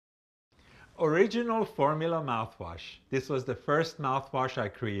Original formula mouthwash. This was the first mouthwash I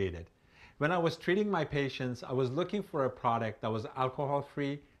created. When I was treating my patients, I was looking for a product that was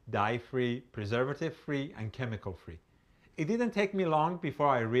alcohol-free, dye-free, preservative-free, and chemical-free. It didn't take me long before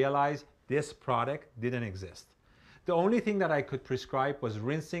I realized this product didn't exist. The only thing that I could prescribe was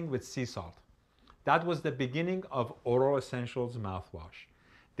rinsing with sea salt. That was the beginning of Oral Essentials mouthwash.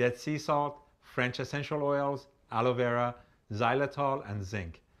 Dead sea salt, French essential oils, aloe vera, xylitol, and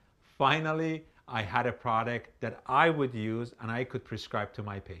zinc. Finally, I had a product that I would use and I could prescribe to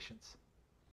my patients.